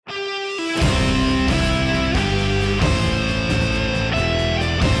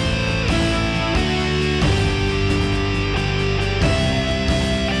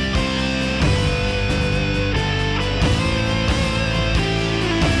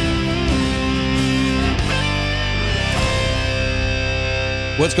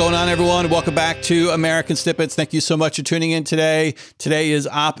What's going on, everyone? Welcome back to American Snippets. Thank you so much for tuning in today. Today is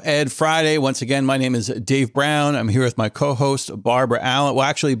Op-Ed Friday. Once again, my name is Dave Brown. I'm here with my co-host, Barbara Allen. Well,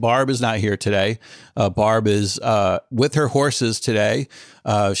 actually, Barb is not here today. Barb is with her horses today.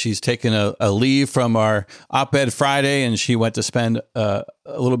 She's taken a leave from our Op-Ed Friday, and she went to spend a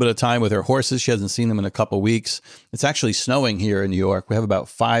little bit of time with her horses. She hasn't seen them in a couple weeks. It's actually snowing here in New York. We have about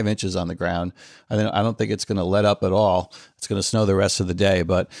 5 inches on the ground. I don't think it's going to let up at all. It's going to snow the rest of the day.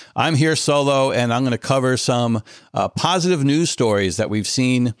 But I'm here solo, and I'm going to cover some positive news stories that we've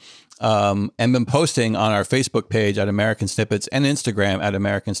seen and been posting on our Facebook page at American Snippets and Instagram at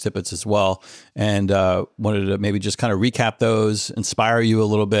American Snippets as well. And wanted to maybe just kind of recap those, inspire you a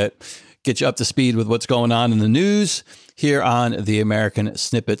little bit, get you up to speed with what's going on in the news here on the American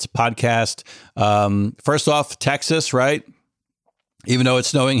Snippets podcast. First off, Texas, right? Even though it's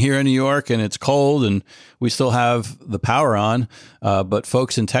snowing here in New York and it's cold and we still have the power on, but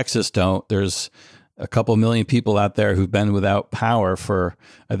folks in Texas don't. There's a couple million people out there who've been without power for,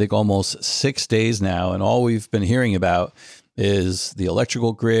 I think, almost 6 days now. And all we've been hearing about is the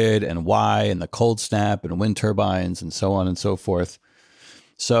electrical grid and why, and the cold snap and wind turbines and so on and so forth.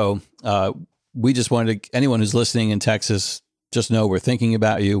 So we just wanted to, anyone who's listening in Texas, just know we're thinking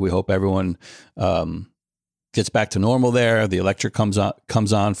about you. We hope everyone gets back to normal there. The electric comes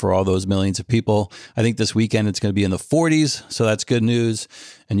on for all those millions of people. I think this weekend it's going to be in the 40s, so that's good news.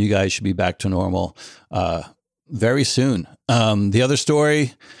 And you guys should be back to normal very soon. The other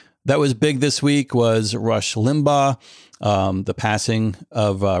story that was big this week was Rush Limbaugh, the passing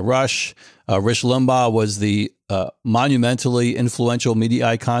of Rush. Rush Limbaugh was the monumentally influential media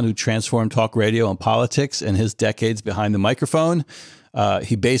icon who transformed talk radio and politics in his decades behind the microphone.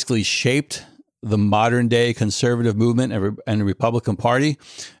 He basically shaped the modern day conservative movement and Republican Party.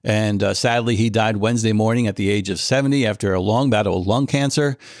 And sadly, he died Wednesday morning at the age of 70 after a long battle with lung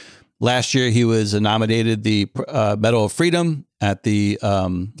cancer. Last year, he was nominated the Medal of Freedom at the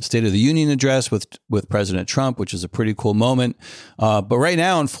State of the Union address with President Trump, which is a pretty cool moment. But right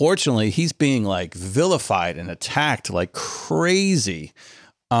now, unfortunately, he's being like vilified and attacked like crazy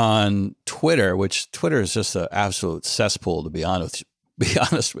on Twitter, which Twitter is just an absolute cesspool, to be honest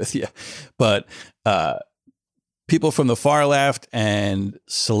with you. But people from the far left and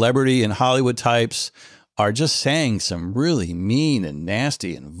celebrity and Hollywood types are just saying some really mean and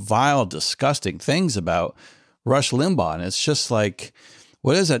nasty and vile, disgusting things about Rush Limbaugh. And it's just like,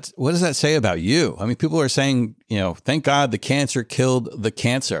 what does that say about you? I mean, people are saying, thank God the cancer killed the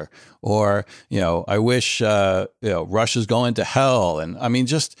cancer, or, I wish, Rush is going to hell. And I mean,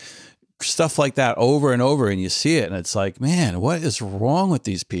 just stuff like that over and over, and you see it, and it's like, man, what is wrong with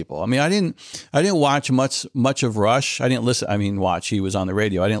these people? I mean, I didn't watch much of Rush. I didn't listen. I mean, watch. He was on the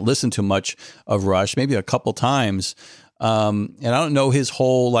radio. I didn't listen to much of Rush, maybe a couple times. And I don't know his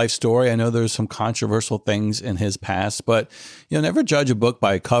whole life story. I know there's some controversial things in his past, but never judge a book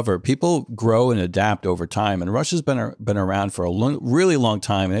by a cover. People grow and adapt over time, and Rush has been around for a really long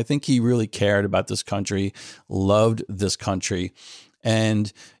time, and I think he really cared about this country, loved this country,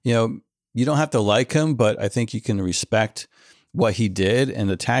 and you don't have to like him, but I think you can respect what he did.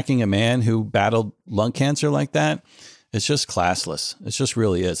 And attacking a man who battled lung cancer like that, it's just classless. It just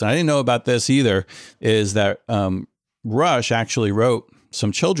really is. And I didn't know about this either, is that Rush actually wrote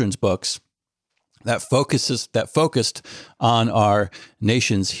some children's books that focused on our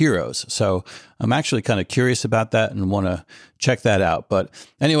nation's heroes. So I'm actually kind of curious about that and want to check that out. But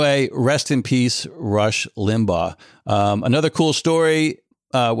anyway, rest in peace, Rush Limbaugh. Another cool story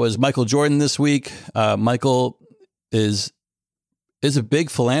was Michael Jordan this week. Michael is a big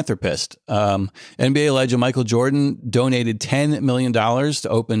philanthropist. NBA legend Michael Jordan donated $10 million to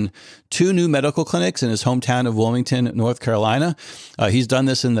open 2 new medical clinics in his hometown of Wilmington, North Carolina. He's done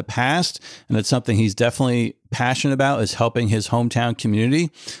this in the past, and it's something he's definitely passionate about, is helping his hometown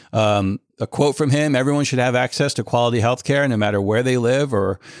community. A quote from him: "Everyone should have access to quality health care, no matter where they live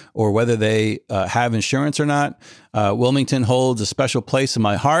or whether they have insurance or not. Wilmington holds a special place in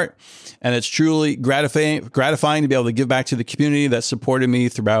my heart, and it's truly gratifying to be able to give back to the community that supported me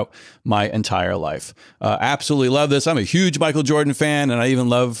throughout my entire life." Absolutely love this. I'm a huge Michael Jordan fan, and I even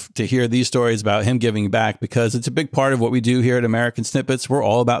love to hear these stories about him giving back, because it's a big part of what we do here at American Snippets. We're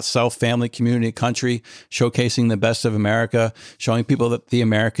all about self, family, community, country, showcasing the best of America, showing people that the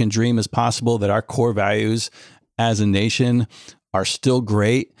American dream is possible, that our core values as a nation are still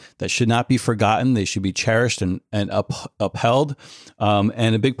great, that should not be forgotten. They should be cherished and upheld.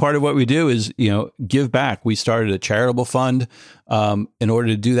 And a big part of what we do is, give back. We started a charitable fund in order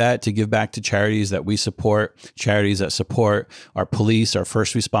to do that, to give back to charities that we support, charities that support our police, our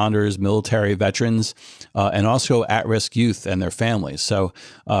first responders, military veterans, and also at-risk youth and their families. So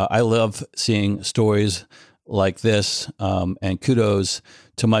I love seeing stories like this, and kudos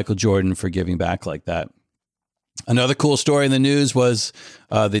to Michael Jordan for giving back like that. Another cool story in the news was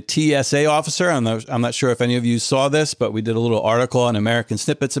the TSA officer. I'm not sure if any of you saw this, but we did a little article on American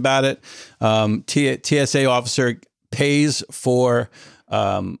Snippets about it. TSA officer pays for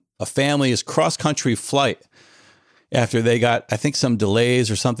a family's cross-country flight after they got, I think, some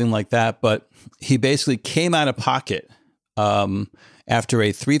delays or something like that. But he basically came out of pocket after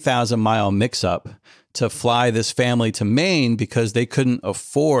a 3,000-mile mix-up to fly this family to Maine because they couldn't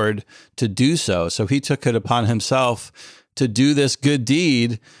afford to do so. So he took it upon himself to do this good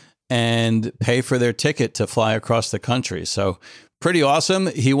deed and pay for their ticket to fly across the country. So pretty awesome.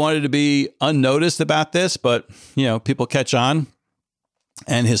 He wanted to be unnoticed about this, but people catch on.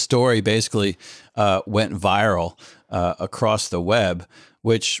 And his story basically went viral across the web,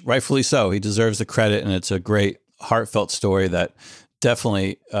 which rightfully so. He deserves the credit, and it's a great, heartfelt story that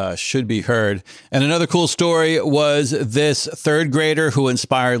definitely should be heard. And another cool story was this third grader who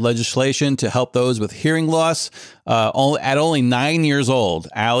inspired legislation to help those with hearing loss. At only 9 years old,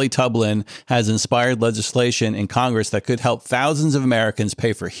 Allie Tublin has inspired legislation in Congress that could help thousands of Americans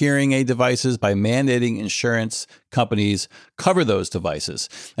pay for hearing aid devices by mandating insurance companies cover those devices.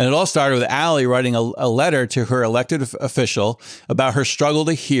 And it all started with Allie writing a letter to her elected official about her struggle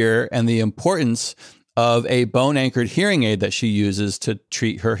to hear and the importance of a bone-anchored hearing aid that she uses to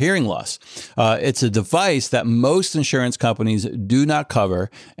treat her hearing loss. It's a device that most insurance companies do not cover,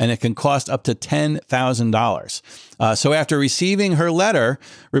 and it can cost up to $10,000. So after receiving her letter,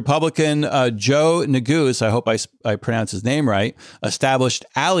 Republican Joe Neguse, I hope I pronounced his name right, established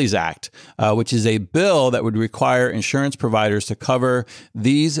Allie's Act, which is a bill that would require insurance providers to cover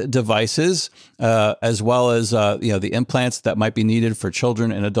these devices, as well as the implants that might be needed for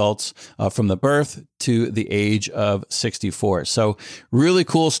children and adults from the birth to the age of 64. So really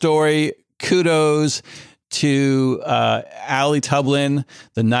cool story. Kudos to Allie Tublin,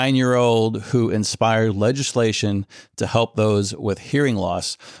 the 9-year-old who inspired legislation to help those with hearing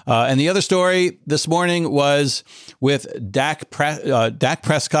loss. And the other story this morning was with Dak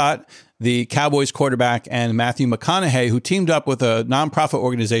Prescott, the Cowboys quarterback, and Matthew McConaughey, who teamed up with a nonprofit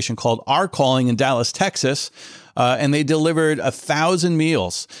organization called Our Calling in Dallas, Texas, and they delivered 1,000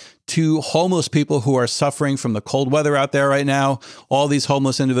 meals to homeless people who are suffering from the cold weather out there right now. All these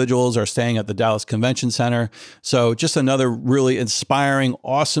homeless individuals are staying at the Dallas Convention Center. So just another really inspiring,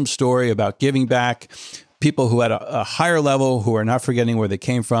 awesome story about giving back. People who at a higher level, who are not forgetting where they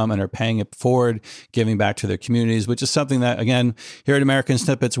came from and are paying it forward, giving back to their communities, which is something that, again, here at American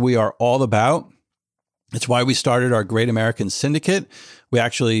Snippets, we are all about. It's why we started our Great American Syndicate. We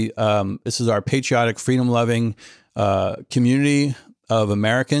actually, this is our patriotic, freedom-loving community of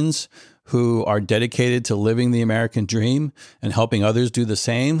Americans who are dedicated to living the American dream and helping others do the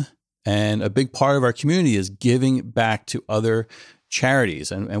same. And a big part of our community is giving back to other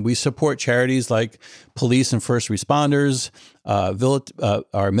charities. And we support charities like police and first responders,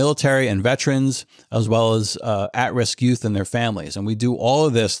 our military and veterans, as well as at-risk youth and their families. And we do all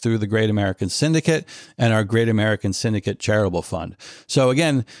of this through the Great American Syndicate and our Great American Syndicate Charitable Fund. So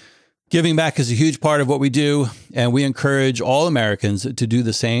again, giving back is a huge part of what we do, and we encourage all Americans to do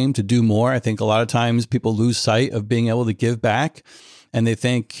the same, to do more. I think a lot of times people lose sight of being able to give back, and they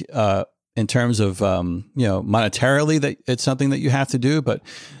think in terms of monetarily that it's something that you have to do. But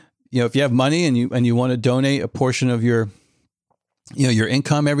if you have money and you want to donate a portion of your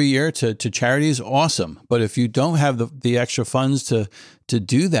income every year to charities, awesome. But if you don't have the extra funds to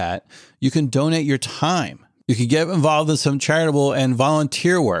do that, you can donate your time. You can get involved in some charitable and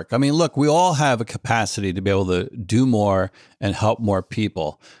volunteer work. I mean, look, we all have a capacity to be able to do more and help more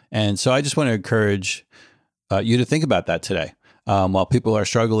people. And so I just want to encourage you to think about that today. While people are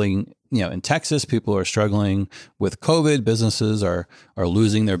struggling, in Texas, people are struggling with COVID. Businesses are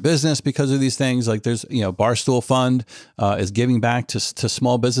losing their business because of these things. Like there's, Barstool Fund is giving back to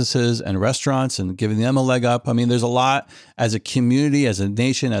small businesses and restaurants and giving them a leg up. I mean, there's a lot as a community, as a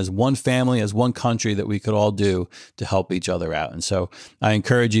nation, as one family, as one country that we could all do to help each other out. And so I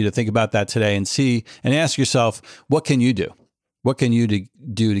encourage you to think about that today and ask yourself, what can you do? What can you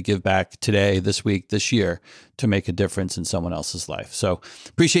do to give back today, this week, this year to make a difference in someone else's life? So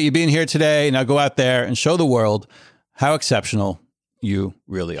appreciate you being here today. Now go out there and show the world how exceptional you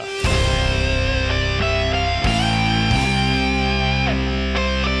really are.